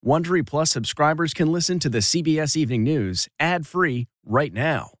Wondery Plus subscribers can listen to the CBS Evening News ad-free right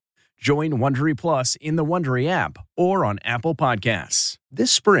now. Join Wondery Plus in the Wondery app or on Apple Podcasts.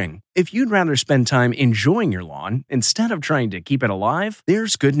 This spring, if you'd rather spend time enjoying your lawn instead of trying to keep it alive,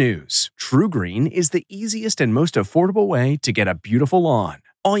 there's good news. True Green is the easiest and most affordable way to get a beautiful lawn.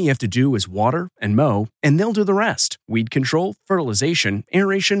 All you have to do is water and mow, and they'll do the rest. Weed control, fertilization,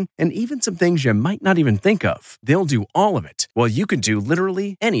 aeration, and even some things you might not even think of. They'll do all of it, while you can do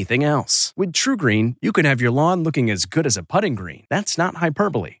literally anything else. With True Green, you can have your lawn looking as good as a putting green. That's not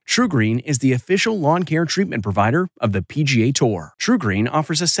hyperbole. True Green is the official lawn care treatment provider of the PGA Tour. True Green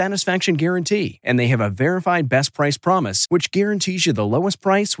offers a satisfaction guarantee, and they have a verified best price promise, which guarantees you the lowest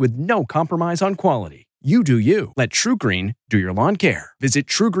price with no compromise on quality. You do you. Let True Green do your lawn care. Visit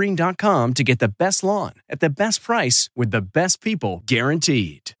TrueGreen.com to get the best lawn at the best price with the best people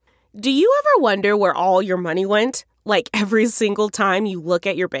guaranteed. Do you ever wonder where all your money went? Like every single time you look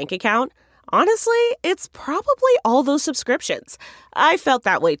at your bank account? Honestly, it's probably all those subscriptions. I felt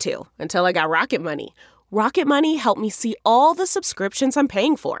that way too, until I got Rocket Money. Rocket Money helped me see all the subscriptions I'm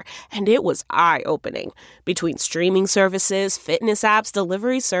paying for, and it was eye-opening. Between streaming services, fitness apps,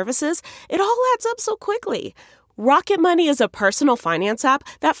 delivery services, it all adds up so quickly. Rocket Money is a personal finance app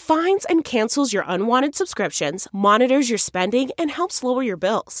that finds and cancels your unwanted subscriptions, monitors your spending, and helps lower your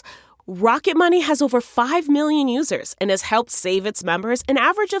bills. Rocket Money has over 5 million users and has helped save its members an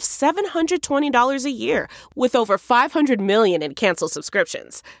average of $720 a year, with over 500 million in canceled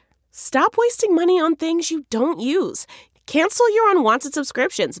subscriptions. Stop wasting money on things you don't use. Cancel your unwanted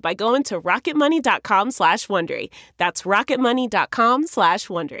subscriptions by going to rocketmoney.com/Wondery. That's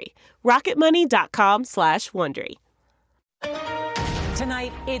rocketmoney.com/Wondery. rocketmoney.com/Wondery.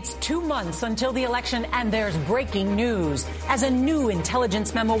 Tonight, it's 2 months until the election, and there's breaking news. As a new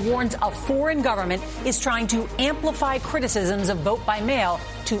intelligence memo warns, a foreign government is trying to amplify criticisms of vote by mail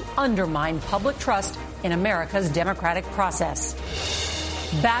to undermine public trust in America's democratic process.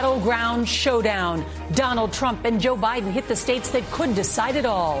 Battleground showdown. Donald Trump and Joe Biden hit the states that could decide it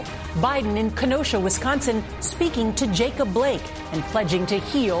all. Biden in Kenosha, Wisconsin, speaking to Jacob Blake and pledging to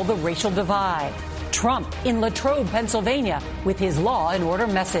heal the racial divide. Trump in Latrobe, Pennsylvania, with his law and order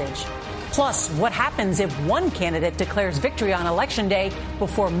message. Plus, what happens if one candidate declares victory on Election Day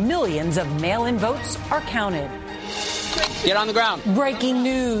before millions of mail-in votes are counted? Get on the ground. Breaking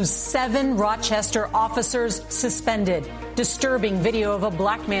news. 7 Rochester officers suspended. Disturbing video of a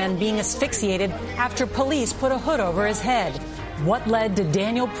black man being asphyxiated after police put a hood over his head. What led to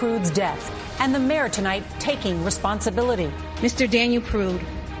Daniel Prude's death? And the mayor tonight taking responsibility. Mr. Daniel Prude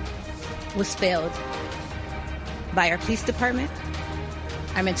was failed by our police department,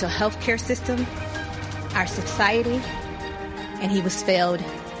 our mental health care system, our society, and he was failed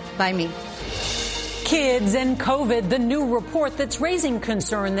by me. Kids and COVID, the new report that's raising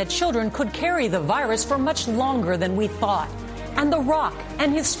concern that children could carry the virus for much longer than we thought. And The Rock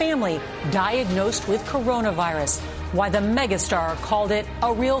and his family diagnosed with coronavirus. Why the megastar called it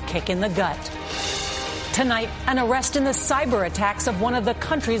a real kick in the gut. Tonight, an arrest in the cyber attacks of one of the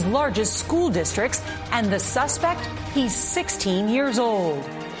country's largest school districts. And the suspect, he's 16 years old.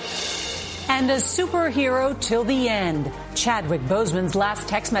 And a superhero till the end. Chadwick Boseman's last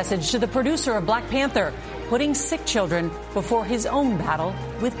text message to the producer of Black Panther, putting sick children before his own battle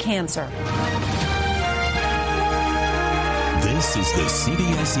with cancer. This is the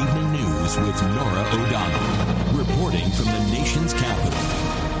CBS Evening News with Norah O'Donnell, reporting from the nation's capital.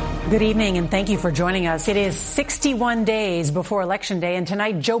 Good evening, and thank you for joining us. It is 61 days before Election Day, and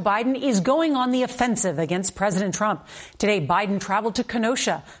tonight Joe Biden is going on the offensive against President Trump. Today, Biden traveled to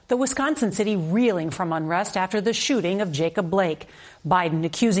Kenosha, the Wisconsin city reeling from unrest after the shooting of Jacob Blake. Biden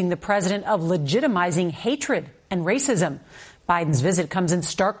accusing the president of legitimizing hatred and racism. Biden's visit comes in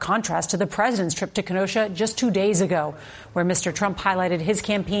stark contrast to the president's trip to Kenosha just 2 days ago, where Mr. Trump highlighted his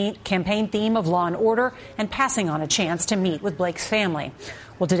campaign theme of law and order and passing on a chance to meet with Blake's family.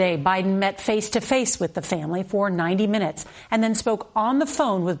 Well, today, Biden met face-to-face with the family for 90 minutes and then spoke on the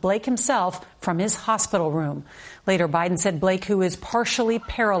phone with Blake himself from his hospital room. Later, Biden said Blake, who is partially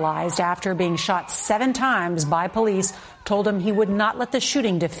paralyzed after being shot 7 times by police, told him he would not let the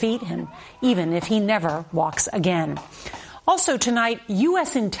shooting defeat him, even if he never walks again. Also tonight,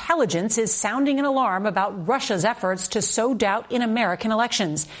 U.S. intelligence is sounding an alarm about Russia's efforts to sow doubt in American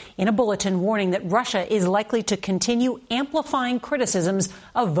elections, in a bulletin warning that Russia is likely to continue amplifying criticisms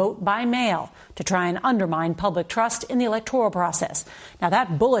of vote by mail to try and undermine public trust in the electoral process. Now,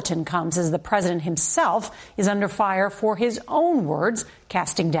 that bulletin comes as the president himself is under fire for his own words,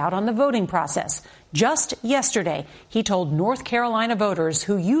 casting doubt on the voting process. Just yesterday, he told North Carolina voters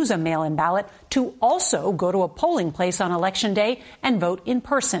who use a mail-in ballot to also go to a polling place on Election Day and vote in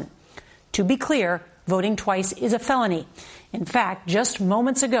person. To be clear, voting twice is a felony. In fact, just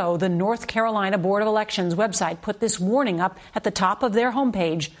moments ago, the North Carolina Board of Elections website put this warning up at the top of their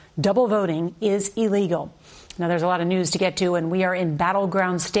homepage: double voting is illegal. Now, there's a lot of news to get to, and we are in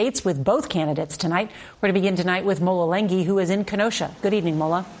battleground states with both candidates tonight. We're going to begin tonight with Mola Lenghi, who is in Kenosha. Good evening,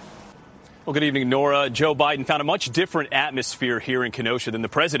 Mola. Well, good evening, Norah. Joe Biden found a much different atmosphere here in Kenosha than the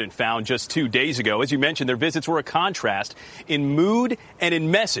president found just 2 days ago. As you mentioned, their visits were a contrast in mood and in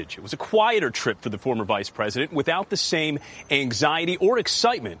message. It was a quieter trip for the former vice president without the same anxiety or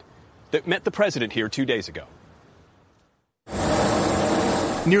excitement that met the president here 2 days ago.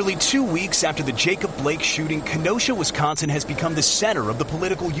 Nearly 2 weeks after the Jacob Blake shooting, Kenosha, Wisconsin has become the center of the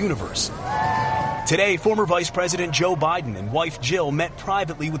political universe. Today, former Vice President Joe Biden and wife Jill met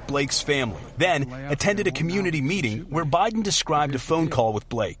privately with Blake's family, then attended a community meeting where Biden described a phone call with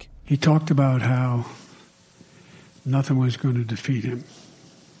Blake. He talked about how nothing was going to defeat him,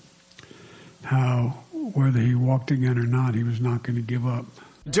 how whether he walked again or not, he was not going to give up.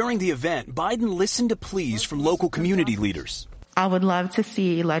 During the event, Biden listened to pleas from local community leaders. I would love to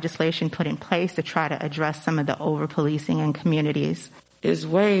see legislation put in place to try to address some of the over-policing in communities. There's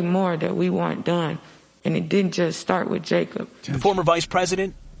way more that we want done, and it didn't just start with Jacob. The former vice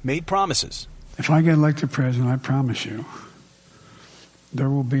president made promises. If I get elected president, I promise you, there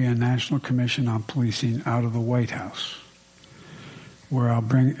will be a National Commission on Policing out of the White House, where I'll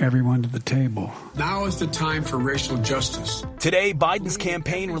bring everyone to the table. Now is the time for racial justice. Today, Biden's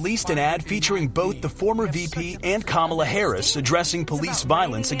campaign released an ad featuring both the former VP and Kamala Harris addressing police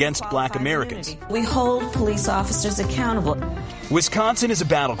violence against black Americans. We hold police officers accountable. Wisconsin is a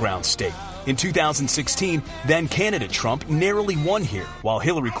battleground state. In 2016, then candidate Trump narrowly won here, while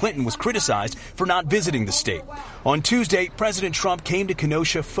Hillary Clinton was criticized for not visiting the state. On Tuesday, President Trump came to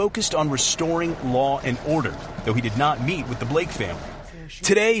Kenosha focused on restoring law and order, though he did not meet with the Blake family.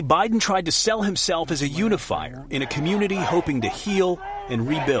 Today, Biden tried to sell himself as a unifier in a community hoping to heal and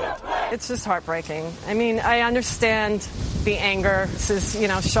rebuild. It's just heartbreaking. I mean, I understand the anger. This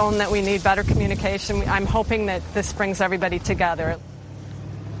is, shown that we need better communication. I'm hoping that this brings everybody together.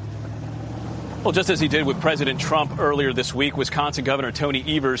 Well, just as he did with President Trump earlier this week, Wisconsin Governor Tony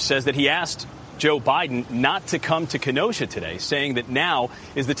Evers says that he asked Joe Biden not to come to Kenosha today, saying that now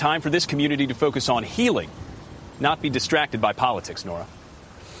is the time for this community to focus on healing, not be distracted by politics, Norah.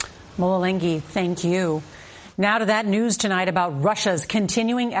 Mola Lenghi, thank you. Now to that news tonight about Russia's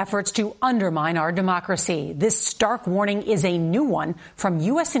continuing efforts to undermine our democracy. This stark warning is a new one from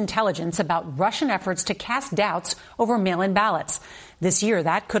U.S. intelligence about Russian efforts to cast doubts over mail-in ballots. This year,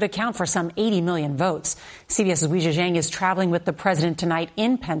 that could account for some 80 million votes. CBS's Weijia Zhang is traveling with the president tonight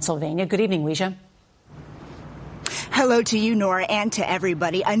in Pennsylvania. Good evening, Weijia. Hello to you, Norah, and to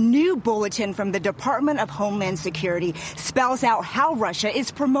everybody. A new bulletin from the Department of Homeland Security spells out how Russia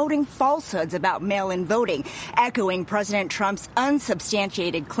is promoting falsehoods about mail-in voting, echoing President Trump's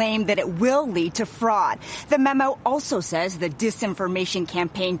unsubstantiated claim that it will lead to fraud. The memo also says the disinformation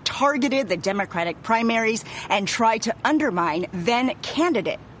campaign targeted the Democratic primaries and tried to undermine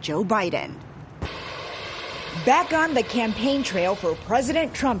then-candidate Joe Biden. Back on the campaign trail for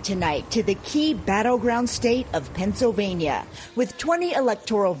President Trump tonight to the key battleground state of Pennsylvania. With 20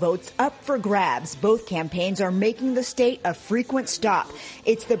 electoral votes up for grabs, both campaigns are making the state a frequent stop.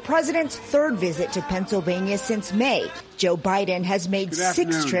 It's the president's third visit to Pennsylvania since May. Joe Biden has made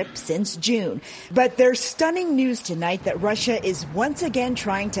 6 trips since June. But there's stunning news tonight that Russia is once again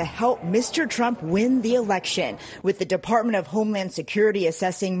trying to help Mr. Trump win the election, with the Department of Homeland Security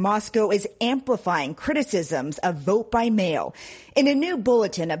assessing Moscow is amplifying criticisms of vote by mail. In a new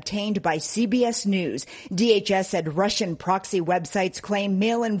bulletin obtained by CBS News, DHS said Russian proxy websites claim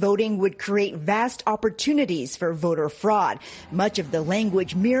mail-in voting would create vast opportunities for voter fraud. Much of the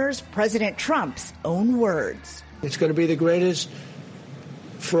language mirrors President Trump's own words. It's going to be the greatest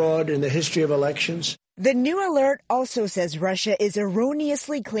fraud in the history of elections. The new alert also says Russia is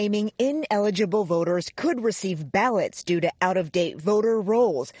erroneously claiming ineligible voters could receive ballots due to out-of-date voter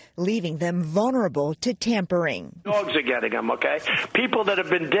rolls, leaving them vulnerable to tampering. Dogs are getting them, okay? People that have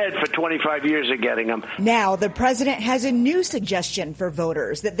been dead for 25 years are getting them. Now, the president has a new suggestion for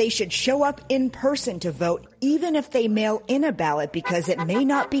voters, that they should show up in person to vote, even if they mail in a ballot, because it may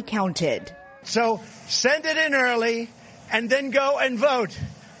not be counted. So send it in early and then go and vote.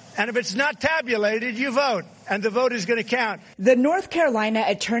 And if it's not tabulated, you vote, and the vote is going to count. The North Carolina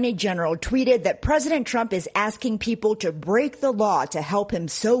Attorney General tweeted that President Trump is asking people to break the law to help him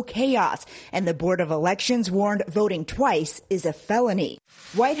sow chaos, and the Board of Elections warned voting twice is a felony.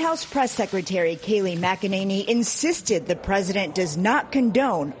 White House Press Secretary Kayleigh McEnany insisted the president does not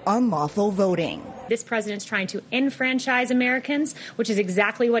condone unlawful voting. This president's trying to enfranchise Americans, which is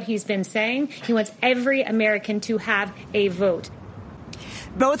exactly what he's been saying. He wants every American to have a vote.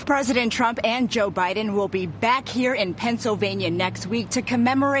 Both President Trump and Joe Biden will be back here in Pennsylvania next week to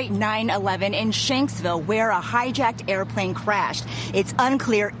commemorate 9/11 in Shanksville, where a hijacked airplane crashed. It's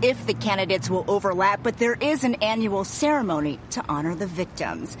unclear if the candidates will overlap, but there is an annual ceremony to honor the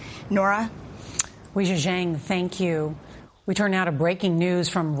victims. Norah? Weijia Zhang, thank you. We turn now to breaking news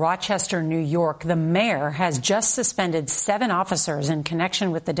from Rochester, New York. The mayor has just suspended 7 officers in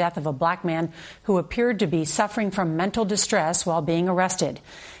connection with the death of a black man who appeared to be suffering from mental distress while being arrested.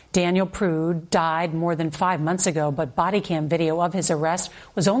 Daniel Prude died more than 5 months ago, but body cam video of his arrest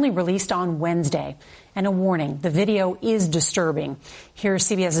was only released on Wednesday. And a warning, the video is disturbing. Here's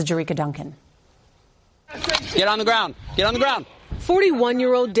CBS's Jerika Duncan. Get on the ground. Get on the ground.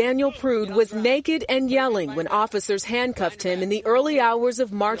 41-year-old Daniel Prude was naked and yelling when officers handcuffed him in the early hours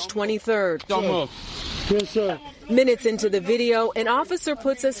of March 23rd. Don't move. Yes, sir. Minutes into the video, an officer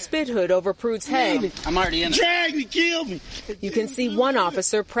puts a spit hood over Prude's head. I'm already in it. Drag me, kill me. You can see one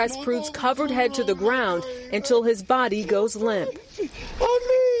officer press Prude's covered head to the ground until his body goes limp.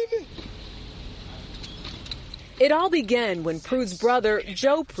 It all began when Prude's brother,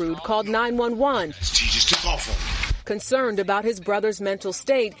 Joe Prude, called 911. He just took off on me. Concerned about his brother's mental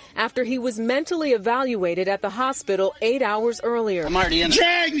state after he was mentally evaluated at the hospital 8 hours earlier. I'm already in it.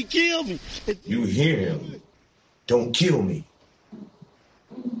 Drag me, kill me. You hear him. Don't kill me.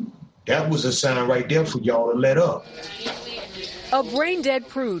 That was a sign right there for y'all to let up. A brain-dead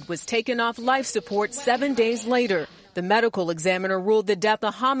Prude was taken off life support 7 days later. The medical examiner ruled the death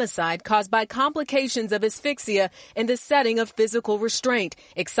a homicide caused by complications of asphyxia in the setting of physical restraint,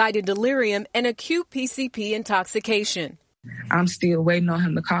 excited delirium, and acute PCP intoxication. I'm still waiting on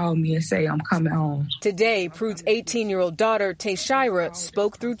him to call me and say I'm coming home. Today, Prude's 18-year-old daughter, Tayshira,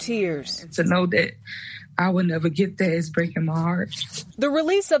 spoke through tears. To know that I would never get there is breaking my heart. The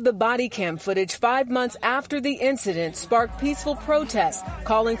release of the body cam footage 5 months after the incident sparked peaceful protests,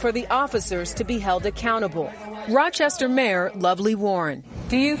 calling for the officers to be held accountable. Rochester Mayor Lovely Warren.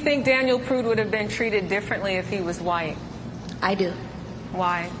 Do you think Daniel Prude would have been treated differently if he was white? I do.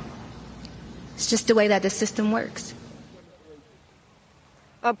 Why? It's just the way that the system works.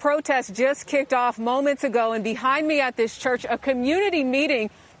 A protest just kicked off moments ago, and behind me at this church, a community meeting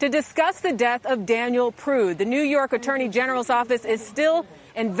to discuss the death of Daniel Prude. The New York Attorney General's office is still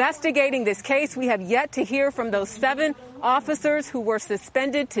investigating this case. We have yet to hear from those 7 officers who were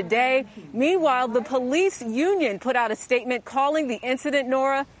suspended today. Meanwhile, the police union put out a statement calling the incident,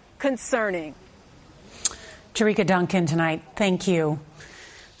 Norah, concerning. Jerika Duncan tonight. Thank you.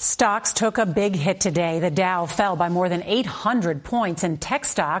 Stocks took a big hit today. The Dow fell by more than 800 points, and tech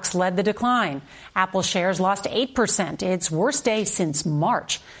stocks led the decline. Apple shares lost 8%, its worst day since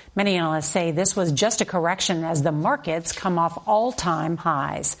March. Many analysts say this was just a correction as the markets come off all-time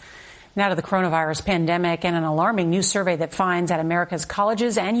highs. Now to the coronavirus pandemic and an alarming new survey that finds at America's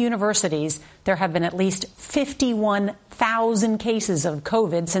colleges and universities there have been at least 51,000 cases of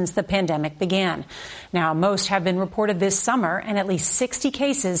COVID since the pandemic began. Now, most have been reported this summer, and at least 60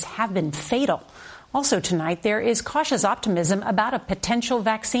 cases have been fatal. Also tonight, there is cautious optimism about a potential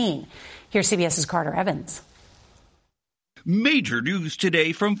vaccine. Here's CBS's Carter Evans. Major news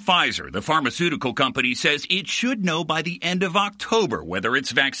today from Pfizer. The pharmaceutical company says it should know by the end of October whether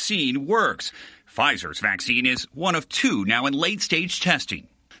its vaccine works. Pfizer's vaccine is one of 2 now in late-stage testing.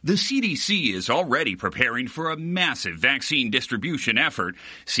 The CDC is already preparing for a massive vaccine distribution effort.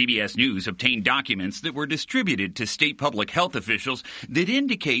 CBS News obtained documents that were distributed to state public health officials that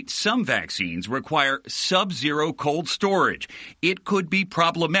indicate some vaccines require sub-zero cold storage. It could be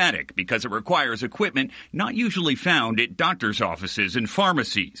problematic because it requires equipment not usually found at doctors' offices and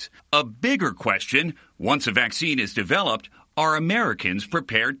pharmacies. A bigger question, once a vaccine is developed, are Americans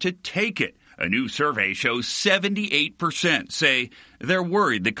prepared to take it? A new survey shows 78% say they're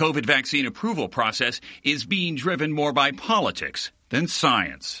worried the COVID vaccine approval process is being driven more by politics than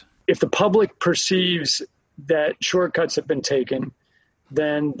science. If the public perceives that shortcuts have been taken,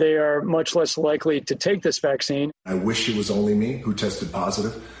 then they are much less likely to take this vaccine. I wish it was only me who tested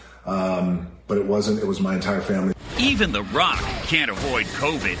positive, but it wasn't. It was my entire family. Even The Rock can't avoid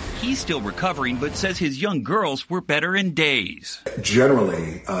COVID. He's still recovering, but says his young girls were better in days.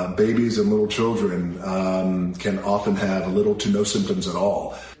 Generally, babies and little children can often have little to no symptoms at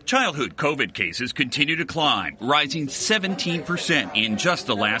all. Childhood COVID cases continue to climb, rising 17% in just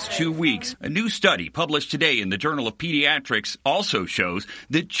the last 2 weeks. A new study published today in the Journal of Pediatrics also shows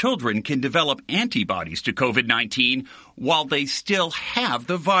that children can develop antibodies to COVID-19 while they still have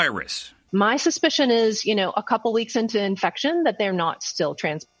the virus. My suspicion is, a couple weeks into infection that they're not still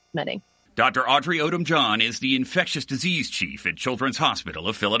transmitting. Dr. Audrey Odom-John is the infectious disease chief at Children's Hospital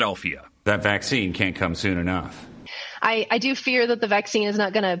of Philadelphia. That vaccine can't come soon enough. I do fear that the vaccine is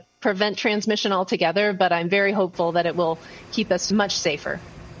not going to prevent transmission altogether, but I'm very hopeful that it will keep us much safer.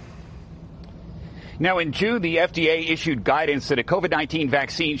 Now, in June, the FDA issued guidance that a COVID-19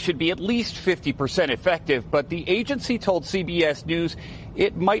 vaccine should be at least 50% effective, but the agency told CBS News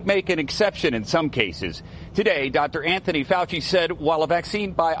it might make an exception in some cases. Today, Dr. Anthony Fauci said while a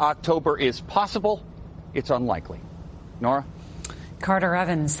vaccine by October is possible, it's unlikely. Norah? Carter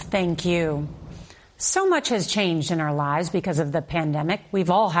Evans, thank you. So much has changed in our lives because of the pandemic.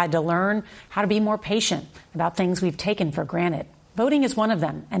 We've all had to learn how to be more patient about things we've taken for granted. Voting is one of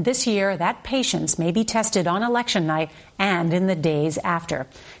them, and this year that patience may be tested on election night and in the days after.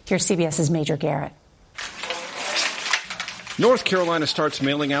 Here's CBS's Major Garrett. North Carolina starts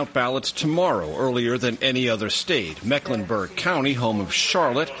mailing out ballots tomorrow, earlier than any other state. Mecklenburg County, home of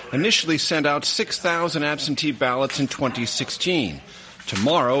Charlotte, initially sent out 6,000 absentee ballots in 2016.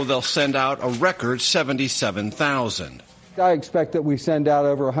 Tomorrow, they'll send out a record 77,000. I expect that we send out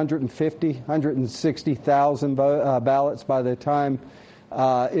over 160,000 ballots by the time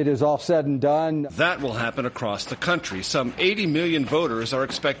it is all said and done. That will happen across the country. Some 80 million voters are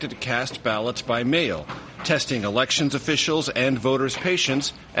expected to cast ballots by mail, testing elections officials and voters'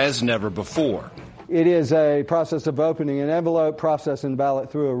 patience as never before. It is a process of opening an envelope, processing the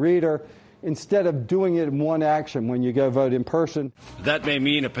ballot through a reader, instead of doing it in one action when you go vote in person. That may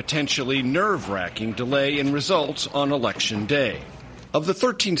mean a potentially nerve-wracking delay in results on Election Day. Of the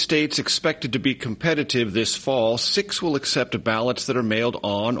 13 states expected to be competitive this fall, 6 will accept ballots that are mailed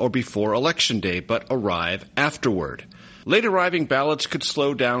on or before Election Day but arrive afterward. Late arriving ballots could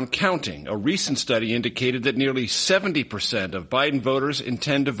slow down counting. A recent study indicated that nearly 70% of Biden voters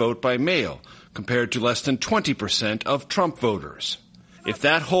intend to vote by mail, compared to less than 20% of Trump voters. If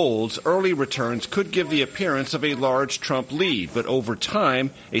that holds, early returns could give the appearance of a large Trump lead, but over time,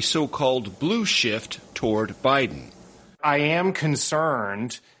 a so-called blue shift toward Biden. I am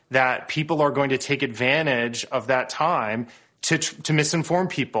concerned that people are going to take advantage of that time to misinform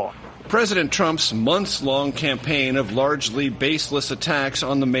people. President Trump's months-long campaign of largely baseless attacks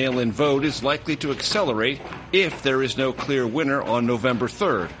on the mail-in vote is likely to accelerate if there is no clear winner on November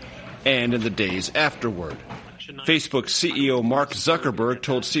 3rd and in the days afterward. Facebook CEO Mark Zuckerberg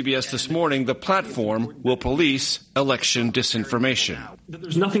told CBS this morning the platform will police election disinformation.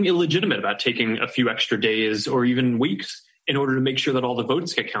 There's nothing illegitimate about taking a few extra days or even weeks in order to make sure that all the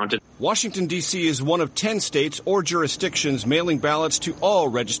votes get counted. Washington, D.C. is one of 10 states or jurisdictions mailing ballots to all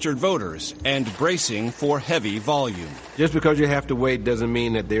registered voters and bracing for heavy volume. Just because you have to wait doesn't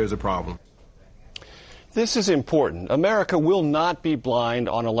mean that there's a problem. This is important. America will not be blind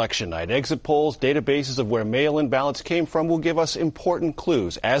on election night. Exit polls, databases of where mail-in ballots came from will give us important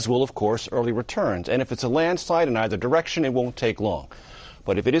clues, as will, of course, early returns. And if it's a landslide in either direction, it won't take long.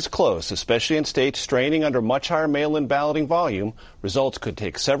 But if it is close, especially in states straining under much higher mail-in balloting volume, results could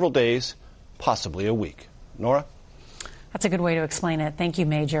take several days, possibly a week. Norah? That's a good way to explain it. Thank you,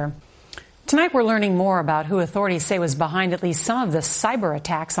 Major. Tonight we're learning more about who authorities say was behind at least some of the cyber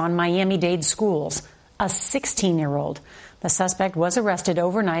attacks on Miami-Dade schools. A 16-year-old. The suspect was arrested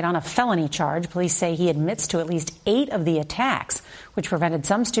overnight on a felony charge. Police say he admits to at least 8 of the attacks, which prevented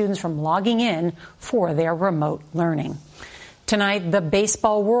some students from logging in for their remote learning. Tonight, the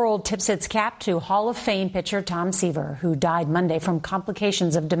baseball world tips its cap to Hall of Fame pitcher Tom Seaver, who died Monday from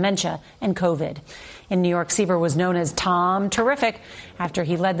complications of dementia and COVID. In New York, Seaver was known as Tom Terrific after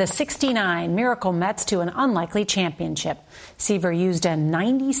he led the '69 Miracle Mets to an unlikely championship. Seaver used a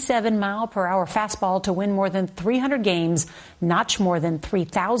 97-mile-per-hour fastball to win more than 300 games, notch more than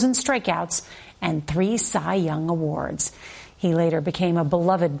 3,000 strikeouts, and 3 Cy Young awards. He later became a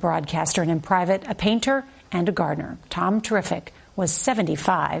beloved broadcaster and in private, a painter and a gardener. Tom Terrific was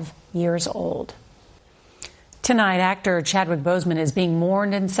 75 years old. Tonight, actor Chadwick Boseman is being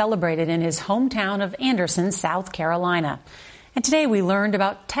mourned and celebrated in his hometown of Anderson, South Carolina. And today we learned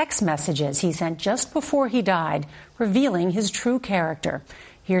about text messages he sent just before he died, revealing his true character.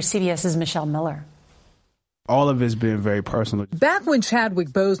 Here's CBS's Michelle Miller. All of it's been very personal. Back when Chadwick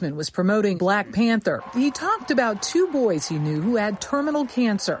Boseman was promoting Black Panther, he talked about 2 boys he knew who had terminal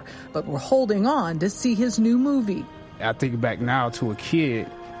cancer, but were holding on to see his new movie. I think back now to a kid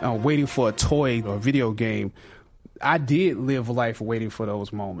waiting for a toy or a video game. I did live life waiting for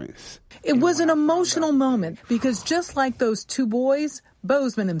those moments. It was an emotional moment because just like those two boys,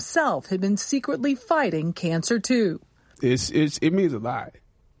 Bozeman himself had been secretly fighting cancer too. It means a lot.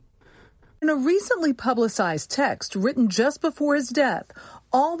 In a recently publicized text written just before his death,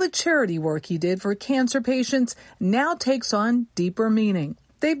 all the charity work he did for cancer patients now takes on deeper meaning.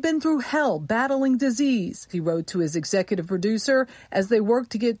 They've been through hell battling disease, he wrote to his executive producer as they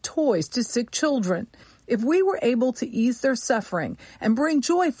worked to get toys to sick children. If we were able to ease their suffering and bring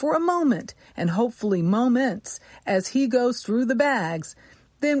joy for a moment, and hopefully moments, as he goes through the bags,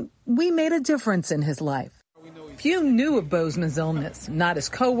 then we made a difference in his life. Few knew of Bozeman's illness, not his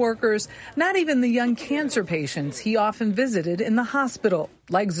coworkers, not even the young cancer patients he often visited in the hospital,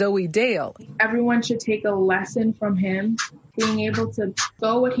 like Zoe Dale. Everyone should take a lesson from him, being able to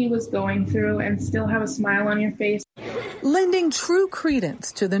go what he was going through and still have a smile on your face. Lending true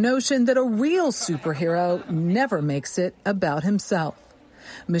credence to the notion that a real superhero never makes it about himself.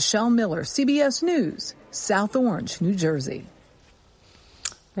 Michelle Miller, CBS News, South Orange, New Jersey.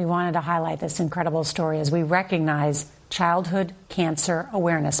 We wanted to highlight this incredible story as we recognize Childhood Cancer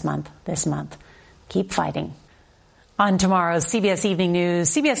Awareness Month this month. Keep fighting. On tomorrow's CBS Evening News,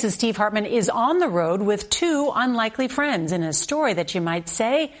 CBS's Steve Hartman is on the road with two unlikely friends in a story that you might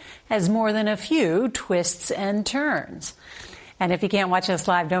say has more than a few twists and turns. And if you can't watch us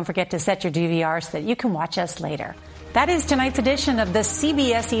live, don't forget to set your DVR so that you can watch us later. That is tonight's edition of the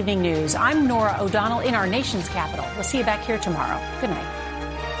CBS Evening News. I'm Norah O'Donnell in our nation's capital. We'll see you back here tomorrow. Good night.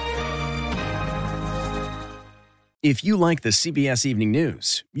 If you like the CBS Evening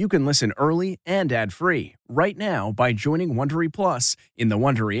News, you can listen early and ad-free right now by joining Wondery Plus in the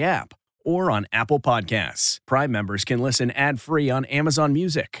Wondery app or on Apple Podcasts. Prime members can listen ad-free on Amazon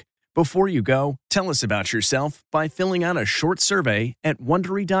Music. Before you go, tell us about yourself by filling out a short survey at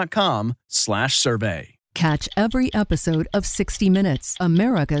Wondery.com/survey. Catch every episode of 60 Minutes,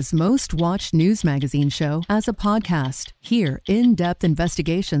 America's most watched news magazine show, as a podcast. Hear in-depth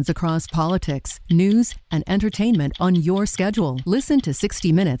investigations across politics, news, and entertainment on your schedule. Listen to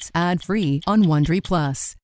 60 Minutes ad-free on Wondery Plus.